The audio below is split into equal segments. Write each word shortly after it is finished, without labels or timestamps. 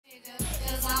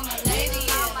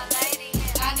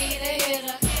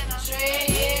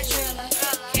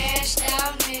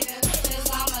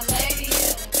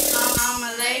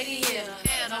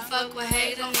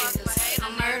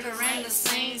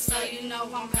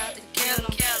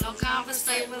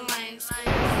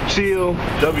Chill,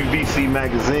 WBC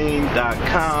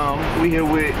Magazine.com. We here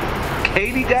with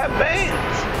Katie Got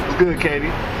Bandz. What's good, Katie?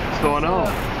 What's going on?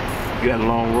 You had a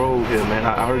long road here, man.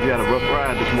 I heard you had a rough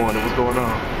ride this morning. What's going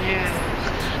on? Yeah.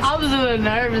 I was a little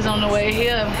nervous on the way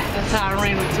here. That's how I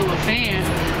ran into a fan.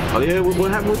 Oh yeah?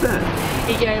 What happened with that?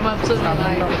 He came up to me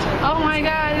like, "Oh my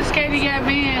God, it's Katie Got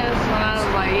Bandz." And I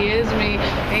was like, "Yeah, it's me."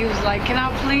 And he was like, "Can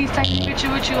I please take a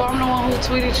picture with you? I'm the one who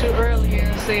tweeted you earlier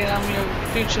and said I'm your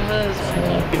future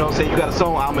husband." You know what I'm saying? You got a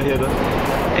song, I'm a Hitter.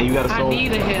 And you got a song. I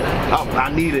need a hitter. Oh, I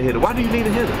need a hitter. Why do you need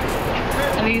a hitter?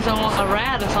 I need someone, a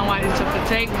rider, somebody to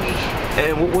protect me.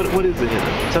 And what is a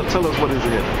hitter? Tell us what is a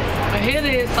hitter. A hitter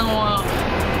is someone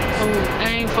who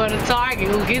aims for the target,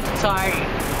 who gets the target.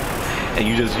 And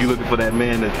you looking for that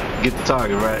man to get the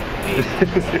target, right?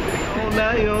 Yeah. Oh,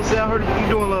 now, you know what I'm saying? I heard you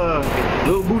doing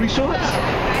little booty shorts.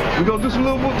 We gonna do some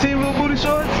little booty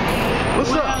shorts?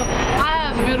 What's up?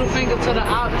 I have middle finger to the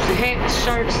ops, hats,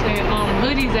 shirts, and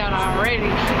hoodies out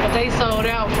already, but they sold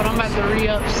out. But I'm about to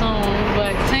re-up soon.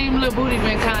 But Team Lil Booty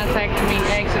been contacting me,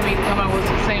 asking me to come out with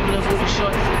some Team Lil Booty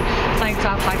shorts and tank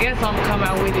tops. I guess I'm gonna come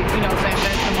out with it, you know, saying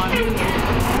that's in my music.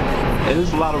 And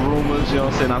there's a lot of rumors, you know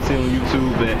what I'm saying? I see on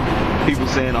YouTube that people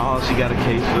saying, oh, she got a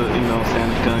case for, you know what I'm saying,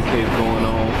 a gun case going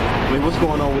on. I mean, what's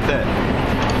going on with that?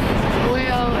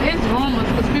 Well, it's rumors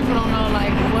because people don't know,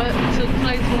 like, what took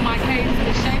place with my case.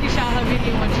 Shady shot her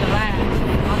video in July.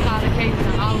 I called the case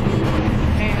in August.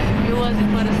 And it wasn't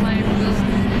for the same reason.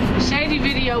 Shady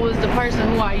video was the person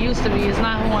who I used to be. It's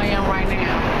not who I am right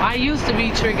now. I used to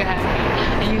be trigger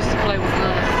happy and used to play with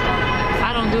guns.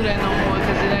 I don't do that no more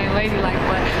because it ain't ladylike,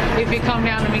 but if it come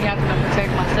down to me having to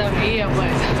protect myself, yeah. But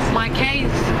my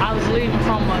case, I was leaving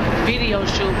from a video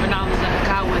shoot and I was in a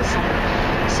car with some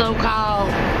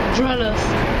so-called drillers,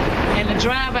 and the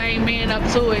driver ain't man up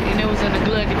to it, and it was in the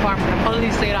glove department. The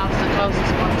police said I was the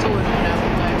closest one to it or whatever,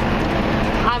 but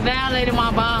I violated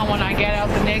my bond when I got out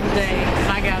the next day, and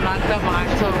I got locked up in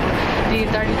October.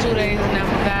 Did 32 days and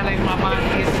never violated my bond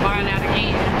and get the bond out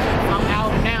again. I'm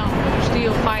out now,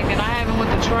 still fighting. I haven't went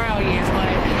to trial yet,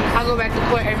 but I go back to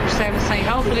court April 17th.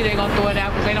 Hopefully they're gonna throw it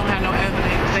out because they don't have no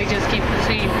evidence. They just keep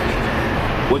continuing.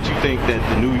 What you think that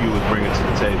the new you is bringing to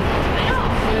the table?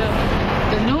 Well,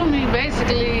 the new me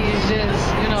basically is just,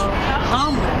 you know,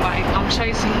 humble. Like, I'm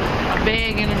chasing a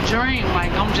bag and a dream.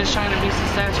 Like, I'm just trying to be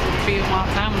successful to feed my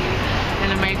family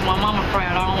and to make my mama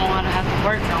proud. I don't want her to have to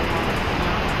work no more.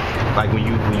 Like when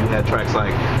you had tracks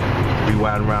like We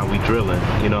Riding Around, We Drilling,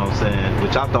 you know what I'm saying?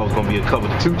 Which I thought was gonna be a cover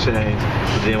to 2 Chainz,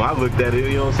 but then when I looked at it,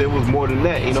 you know what I'm saying, it was more than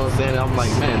that, you know what I'm saying? I'm like,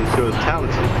 man, this girl's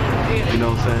talented, you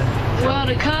know what I'm saying? Well,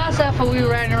 the concept for We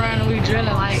Riding Around and We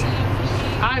Drilling, like,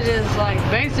 I just, like,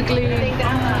 basically,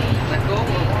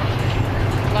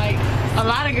 like, a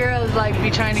lot of girls, like, be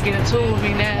trying to get into with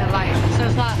me now, like,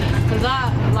 because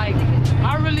I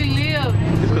really live,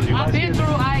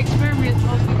 I experienced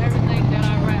mostly everything that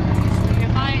I rap.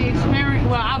 If I experience,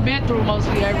 well, I've been through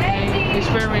mostly everything.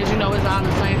 Experience, you know, it's all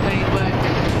the same thing, but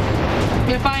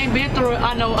if I ain't been through it,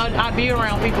 I know I be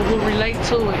around people who relate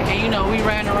to it, and, you know, we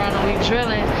riding around and we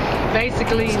drilling,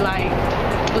 basically, like,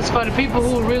 it's for the people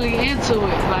who are really into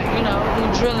it, like, you know,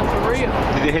 who drilling for real.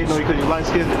 Did they hate on you because you light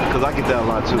skinned? Because I get that a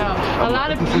lot too. No, a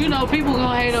lot of, you know, people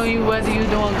gonna hate on you whether you're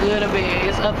doing good or bad.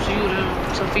 It's up to you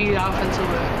to feed off into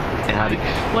it. And how did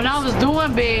when I was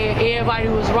doing bad, everybody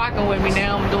was rocking with me.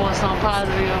 Now I'm doing something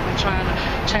positive and trying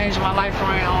to change my life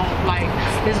around. Like,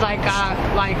 it's like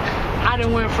I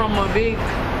done went from a big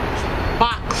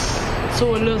box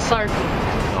to a little circle.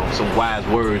 You know, some wise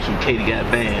words from Katie Got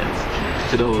Bandz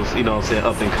to those, you know what I'm saying,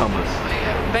 up and comers.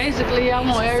 Basically, I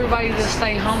want everybody to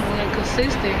stay humble and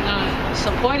consistent,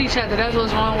 support each other. That's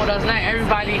what's wrong with us now.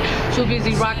 Everybody too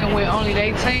busy rocking with only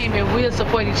their team. If we'll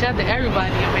support each other,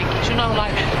 everybody will make it. You know,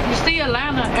 like, you see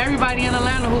Atlanta, everybody in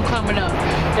Atlanta who coming up,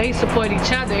 they support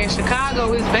each other. In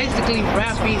Chicago, it's basically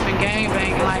rap beef and gang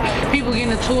banging. Like, people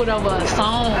getting into it over a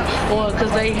song or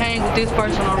because they hang with this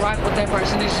person or rock with that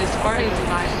person. It's just crazy.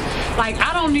 Like,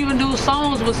 I don't even do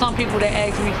songs with some people that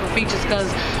ask me for features because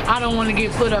I don't want to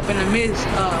get put up in the midst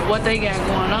of what they got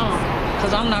going on.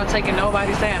 Because I'm not taking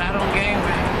nobody's side. I don't gang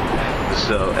bang.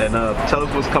 So, and tell us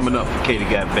what's coming up for Katie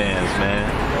Got Bandz, man.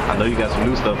 I know you got some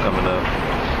new stuff coming up.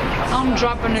 I'm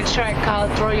dropping a track called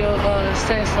Throw Your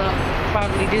Sets Up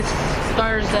probably this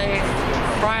Thursday,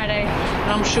 Friday,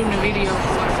 and I'm shooting a video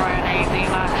for it Friday. And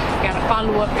then I got a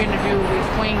follow-up interview with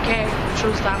Queen K,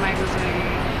 True Style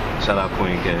Magazine. Shout out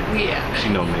Queen K. Yeah. She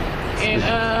know me. And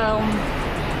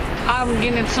I'm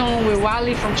getting in tune with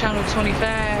Wiley from Channel 25.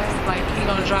 Like, he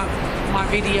gonna drop my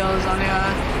videos on there,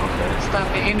 stuff,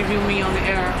 and interview me on the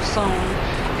air soon.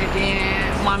 and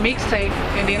then my mixtape,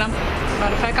 and then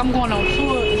matter of fact, I'm going on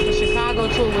tour. It's the Chicago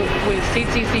tour with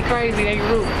CTC Crazy, they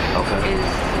group. Okay. It's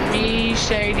me,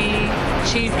 Shady,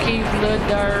 Chief Keef, Lil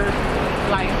Durk.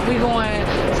 Like, we going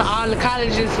to all the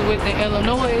colleges within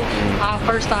Illinois. Our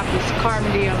first stop is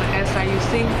Carbondale and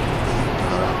SIUC.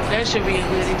 That should be a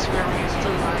good experience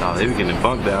too. Oh, they be getting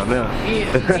bunked down now.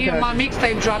 Yeah, my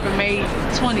mixtape dropping May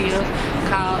 20th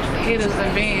called Hitters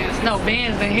and Bandz. No,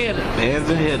 Bandz and Hitters. Bandz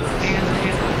and Hitters. Bandz and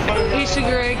Hitters. It's your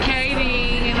girl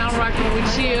Katie, and I'm rocking with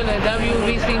Chill at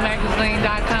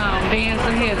WBCMagazine.com. Bandz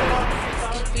and Hitters.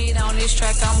 On this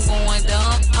track, I'm going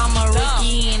dumb. I'm a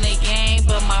rookie in the game,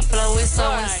 but my flow is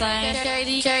so insane.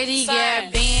 Katie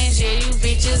Got Bandz, yeah, you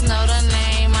bitches know the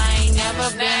name. I ain't never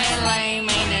been that lame,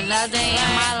 ain't another in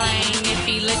my lane. If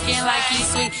he looking like he's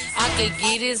sweet, I could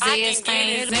get his ass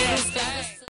stained.